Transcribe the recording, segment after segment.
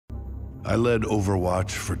I led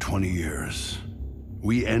Overwatch for 20 years.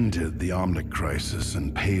 We ended the Omnic crisis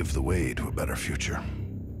and paved the way to a better future.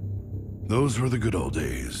 Those were the good old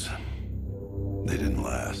days. They didn't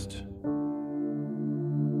last.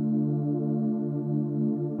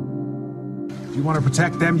 If you want to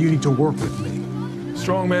protect them, you need to work with me.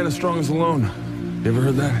 Strong man as strong as alone. You ever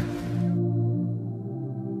heard that?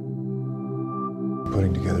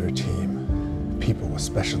 Putting together a team, people with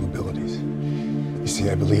special abilities. You see,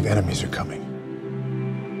 I believe enemies are coming.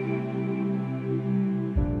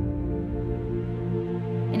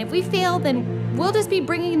 And if we fail, then we'll just be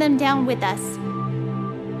bringing them down with us.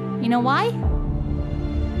 You know why?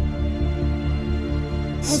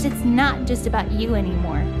 Because it's not just about you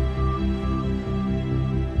anymore.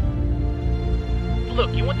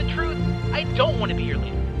 Look, you want the truth? I don't want to be your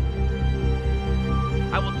leader.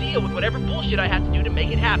 I will deal with whatever bullshit I have to do to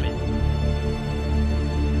make it happen.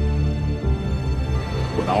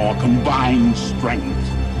 With our combined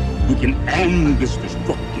strength, we can end this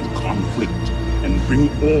destructive conflict and bring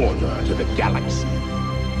order to the galaxy.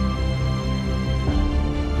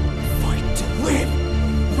 Fight to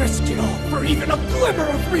live! Risk it all for even a glimmer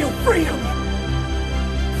of real freedom!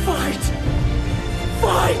 Fight!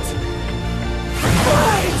 Fight!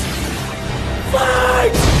 Fight!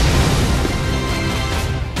 Fight!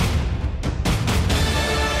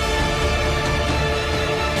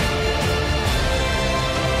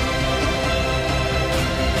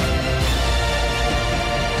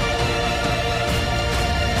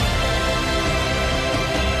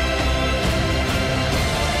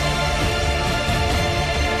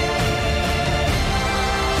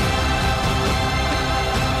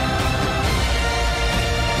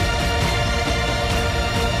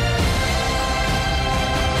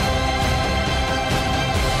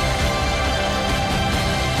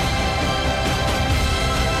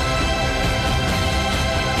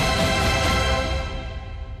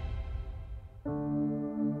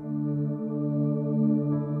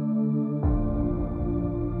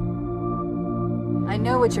 I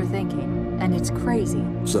know what you're thinking, and it's crazy.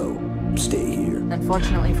 So, stay here.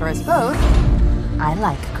 Unfortunately for us both, I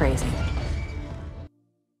like crazy.